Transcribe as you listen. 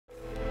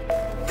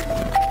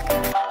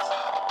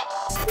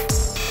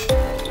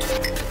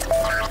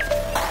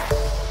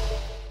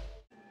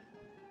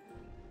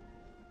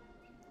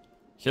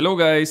Hello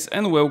guys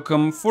and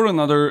welcome for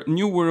another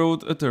New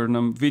World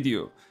Aeternum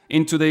video.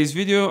 In today's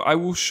video I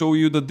will show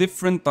you the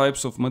different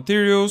types of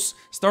materials,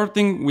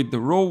 starting with the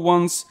raw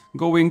ones,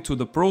 going to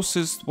the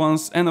processed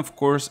ones and of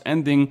course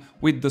ending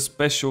with the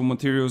special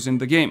materials in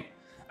the game.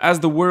 As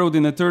the world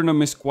in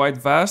Aeternum is quite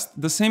vast,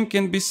 the same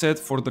can be said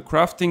for the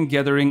crafting,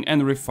 gathering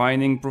and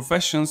refining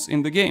professions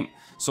in the game.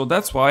 So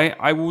that's why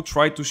I will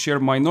try to share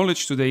my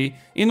knowledge today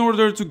in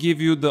order to give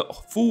you the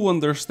full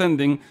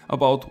understanding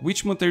about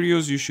which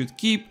materials you should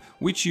keep,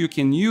 which you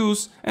can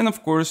use, and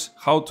of course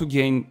how to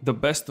gain the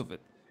best of it.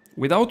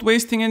 Without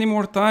wasting any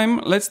more time,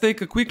 let's take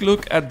a quick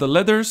look at the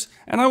leathers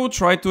and I will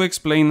try to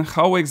explain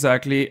how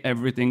exactly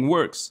everything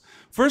works.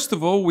 First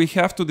of all, we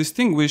have to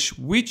distinguish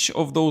which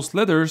of those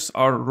leathers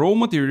are raw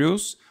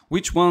materials,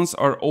 which ones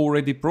are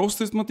already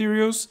processed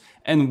materials,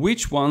 and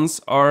which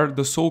ones are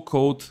the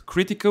so-called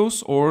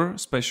criticals or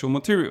special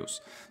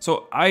materials.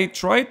 So I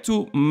tried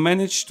to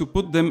manage to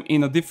put them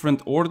in a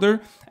different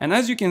order, and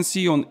as you can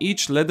see on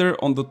each leather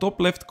on the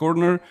top left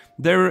corner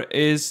there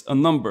is a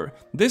number.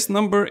 This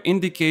number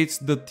indicates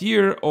the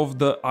tier of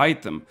the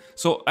item.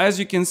 So as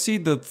you can see,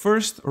 the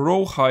first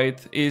raw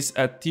height is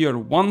at tier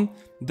 1,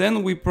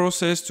 then we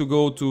process to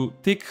go to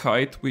thick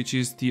height, which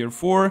is tier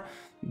 4,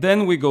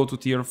 then we go to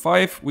tier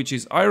 5, which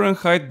is iron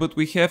height, but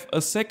we have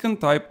a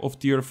second type of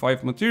tier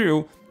 5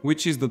 material,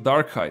 which is the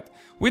dark height.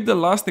 With the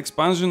last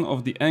expansion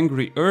of the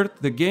Angry Earth,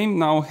 the game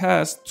now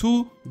has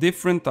two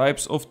different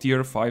types of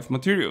tier 5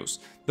 materials.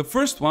 The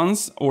first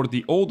ones, or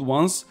the old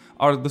ones,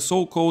 are the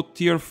so-called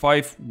tier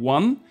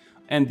 5-1,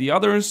 and the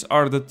others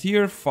are the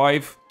tier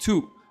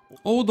 5-2.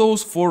 All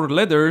those four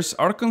leathers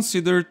are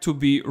considered to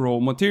be raw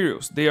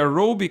materials. They are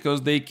raw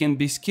because they can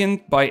be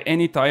skinned by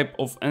any type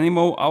of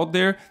animal out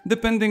there,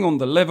 depending on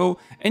the level,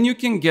 and you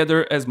can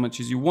gather as much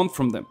as you want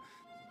from them.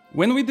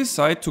 When we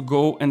decide to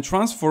go and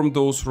transform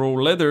those raw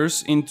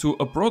leathers into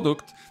a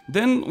product,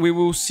 then we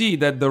will see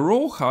that the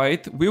raw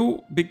height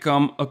will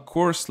become a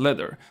coarse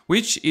leather,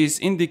 which is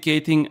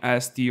indicating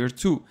as tier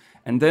 2.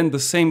 And then the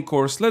same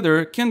coarse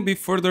leather can be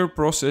further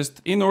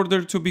processed in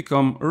order to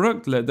become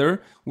rugged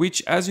leather,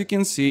 which as you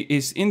can see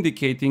is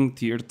indicating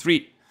tier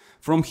 3.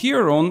 From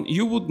here on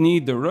you would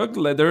need the rugged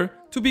leather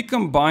to be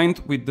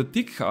combined with the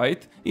thick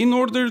height in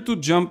order to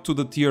jump to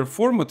the tier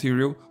 4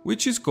 material,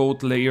 which is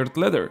called layered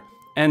leather.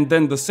 And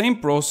then the same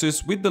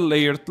process with the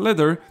layered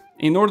leather.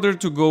 In order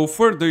to go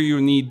further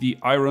you need the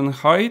iron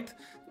height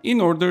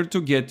in order to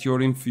get your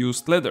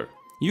infused leather.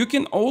 You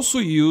can also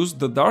use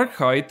the dark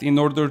height in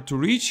order to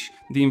reach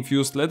the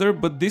infused leather,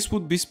 but this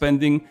would be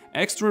spending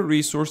extra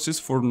resources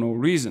for no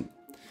reason.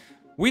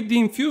 With the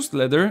infused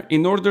leather,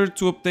 in order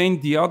to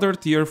obtain the other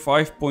tier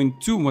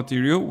 5.2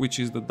 material, which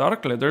is the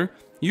dark leather,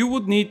 you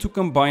would need to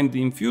combine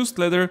the infused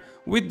leather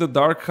with the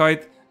dark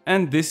height,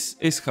 and this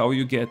is how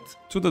you get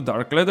to the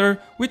dark leather,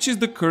 which is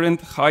the current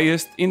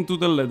highest into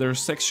the leather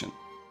section.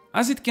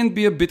 As it can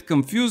be a bit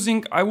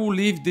confusing, I will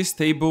leave this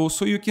table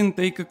so you can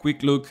take a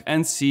quick look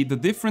and see the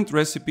different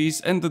recipes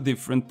and the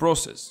different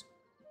process.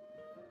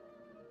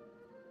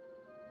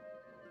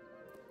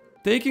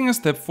 Taking a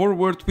step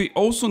forward, we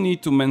also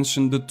need to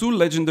mention the two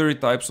legendary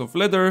types of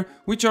leather,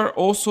 which are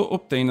also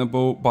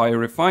obtainable by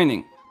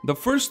refining. The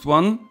first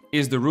one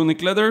is the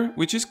runic leather,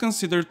 which is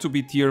considered to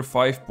be tier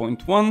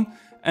 5.1,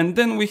 and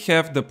then we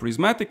have the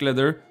prismatic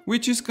leather,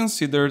 which is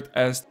considered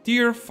as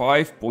tier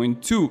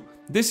 5.2.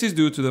 This is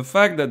due to the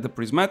fact that the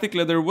prismatic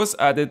leather was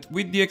added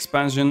with the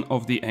expansion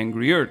of the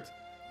Angry Earth.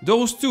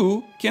 Those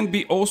two can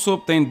be also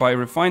obtained by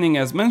refining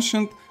as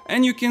mentioned,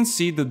 and you can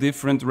see the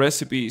different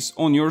recipes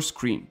on your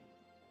screen.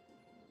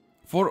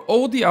 For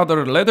all the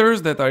other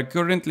leathers that I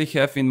currently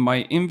have in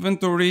my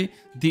inventory,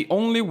 the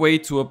only way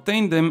to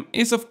obtain them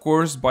is of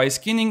course by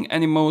skinning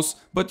animals,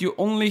 but you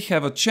only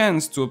have a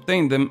chance to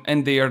obtain them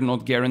and they are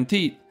not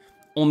guaranteed.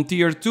 On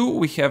tier 2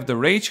 we have the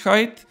rage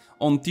height,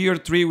 on tier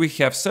 3 we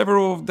have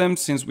several of them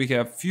since we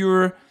have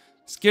Fure,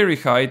 Scary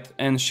height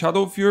and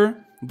Shadow Fure.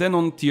 Then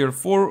on tier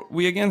 4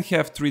 we again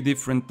have three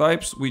different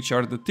types, which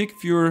are the thick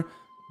Fure,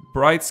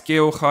 bright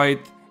scale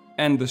height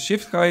and the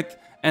shift height,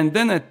 and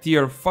then at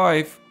tier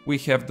 5 we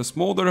have the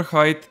smolder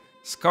height,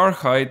 scar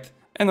height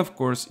and of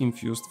course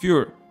infused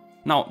Fure.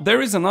 Now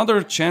there is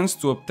another chance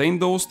to obtain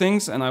those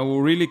things and I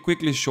will really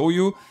quickly show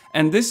you,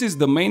 and this is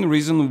the main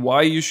reason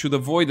why you should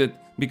avoid it,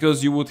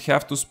 because you would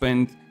have to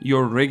spend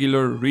your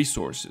regular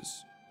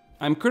resources.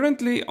 I'm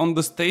currently on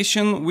the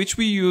station which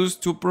we use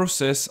to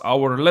process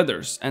our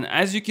leathers, and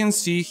as you can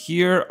see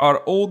here are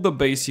all the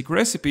basic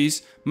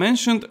recipes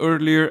mentioned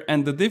earlier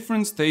and the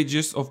different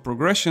stages of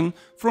progression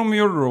from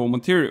your raw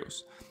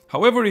materials.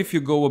 However, if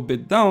you go a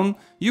bit down,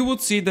 you would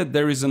see that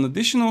there is an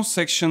additional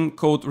section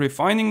called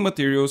Refining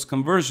Materials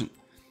Conversion.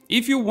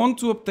 If you want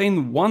to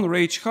obtain 1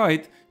 rage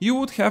height, you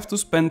would have to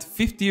spend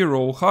 50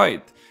 raw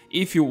height.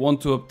 If you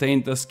want to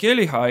obtain the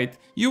scaly height,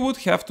 you would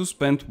have to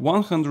spend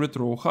 100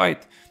 raw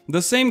height.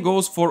 The same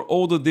goes for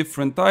all the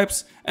different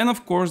types, and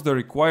of course the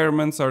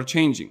requirements are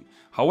changing.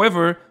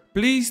 However,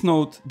 Please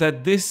note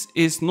that this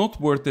is not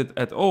worth it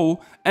at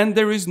all, and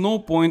there is no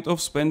point of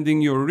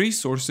spending your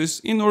resources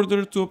in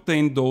order to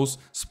obtain those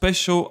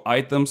special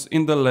items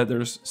in the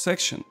leathers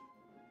section.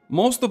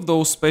 Most of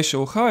those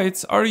special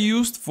hides are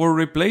used for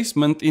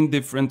replacement in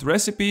different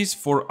recipes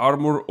for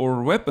armor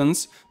or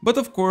weapons, but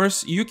of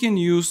course you can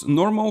use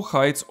normal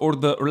hides or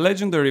the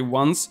legendary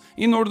ones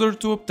in order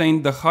to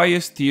obtain the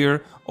highest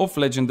tier of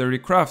legendary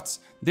crafts.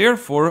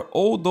 Therefore,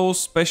 all those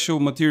special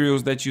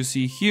materials that you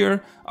see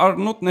here are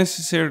not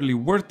necessarily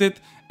worth it,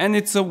 and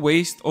it's a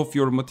waste of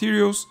your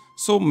materials,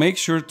 so make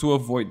sure to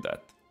avoid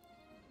that.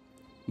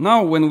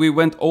 Now, when we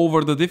went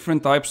over the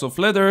different types of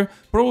leather,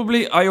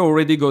 probably I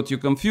already got you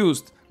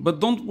confused, but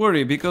don't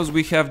worry because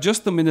we have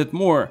just a minute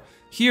more.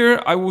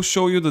 Here I will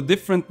show you the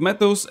different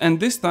metals, and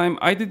this time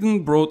I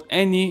didn't brought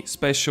any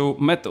special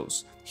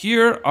metals.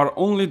 Here are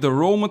only the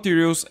raw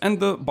materials and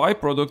the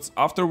byproducts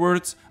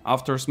afterwards,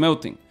 after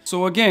smelting.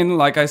 So again,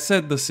 like I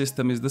said, the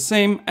system is the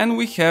same, and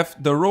we have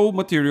the raw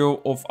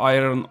material of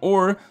iron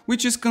ore,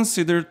 which is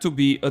considered to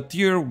be a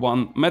tier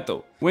 1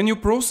 metal. When you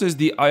process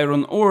the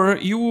iron ore,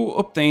 you will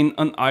obtain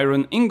an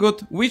iron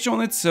ingot, which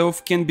on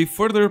itself can be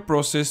further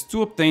processed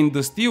to obtain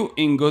the steel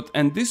ingot,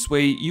 and this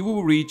way you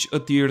will reach a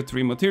tier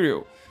 3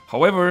 material.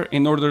 However,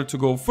 in order to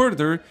go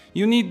further,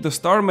 you need the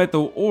star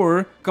metal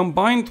ore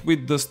combined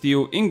with the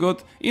steel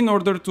ingot in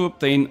order to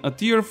obtain a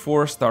tier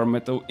 4 star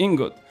metal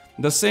ingot.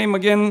 The same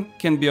again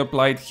can be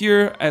applied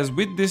here, as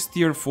with this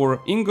tier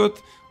 4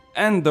 ingot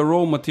and the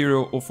raw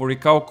material of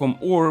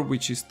orichalcum ore,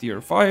 which is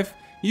tier 5,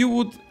 you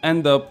would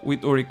end up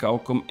with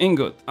orichalcum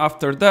ingot.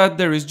 After that,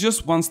 there is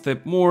just one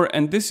step more,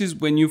 and this is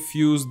when you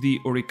fuse the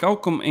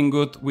orichalcum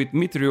ingot with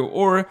mithril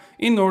ore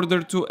in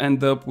order to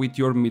end up with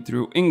your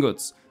mithril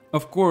ingots.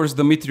 Of course,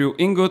 the mithril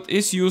ingot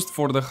is used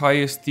for the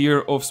highest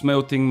tier of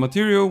smelting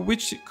material,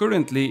 which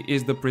currently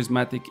is the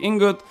prismatic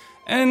ingot,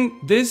 and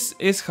this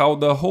is how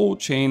the whole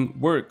chain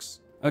works.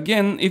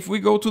 Again, if we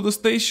go to the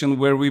station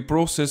where we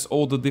process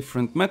all the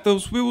different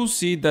metals, we will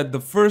see that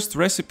the first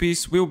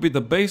recipes will be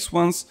the base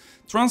ones,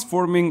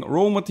 transforming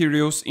raw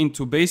materials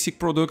into basic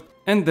product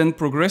and then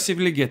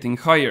progressively getting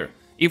higher.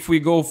 If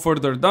we go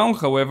further down,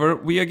 however,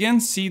 we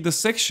again see the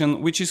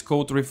section which is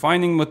called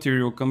refining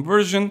material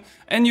conversion,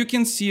 and you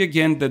can see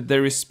again that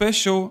there is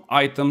special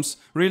items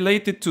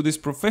related to this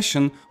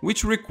profession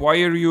which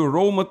require you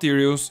raw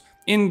materials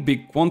in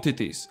big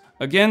quantities.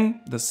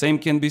 Again, the same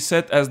can be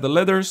said as the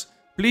leathers.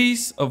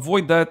 Please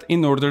avoid that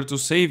in order to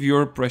save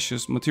your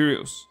precious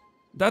materials.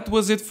 That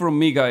was it from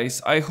me,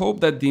 guys. I hope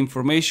that the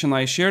information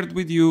I shared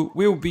with you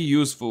will be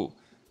useful.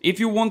 If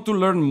you want to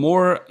learn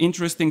more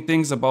interesting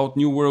things about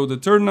New World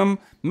Aeternum,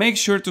 make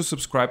sure to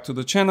subscribe to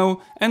the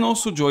channel and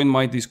also join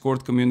my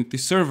Discord community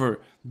server.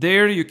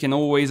 There you can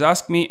always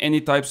ask me any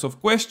types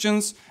of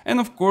questions, and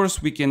of course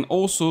we can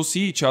also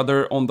see each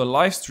other on the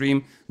live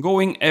stream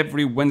going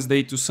every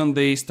Wednesday to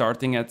Sunday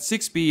starting at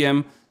 6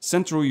 PM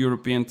Central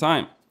European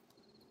time.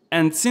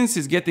 And since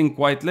it's getting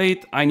quite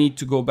late, I need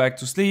to go back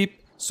to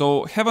sleep,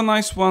 so have a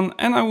nice one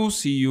and I will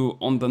see you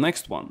on the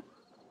next one.